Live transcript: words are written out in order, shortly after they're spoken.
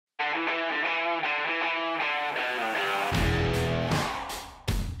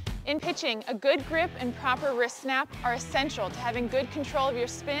In pitching, a good grip and proper wrist snap are essential to having good control of your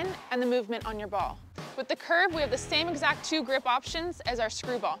spin and the movement on your ball. With the curve, we have the same exact 2 grip options as our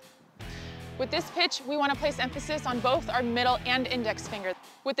screwball. With this pitch, we want to place emphasis on both our middle and index finger.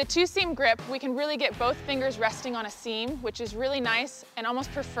 With the 2-seam grip, we can really get both fingers resting on a seam, which is really nice and almost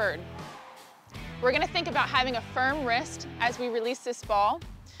preferred. We're going to think about having a firm wrist as we release this ball,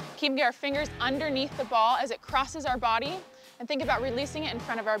 keeping our fingers underneath the ball as it crosses our body, and think about releasing it in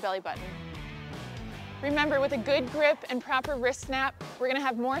front of our belly button. Remember, with a good grip and proper wrist snap, we're going to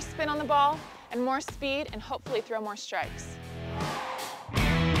have more spin on the ball and more speed and hopefully throw more strikes.